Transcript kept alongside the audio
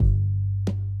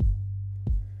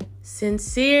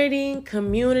Sincerity,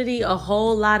 community, a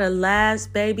whole lot of laughs,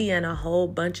 baby, and a whole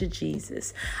bunch of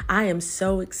Jesus. I am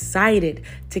so excited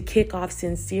to kick off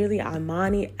Sincerely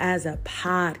Imani as a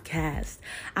podcast.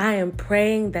 I am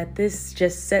praying that this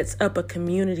just sets up a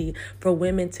community for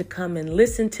women to come and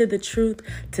listen to the truth,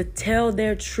 to tell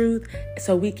their truth,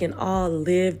 so we can all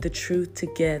live the truth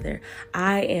together.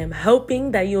 I am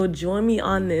hoping that you'll join me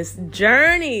on this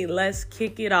journey. Let's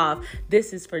kick it off.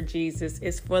 This is for Jesus.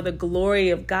 It's for the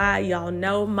glory of God. Y'all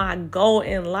know my goal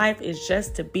in life is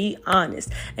just to be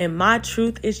honest, and my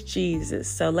truth is Jesus.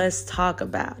 So let's talk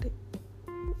about it.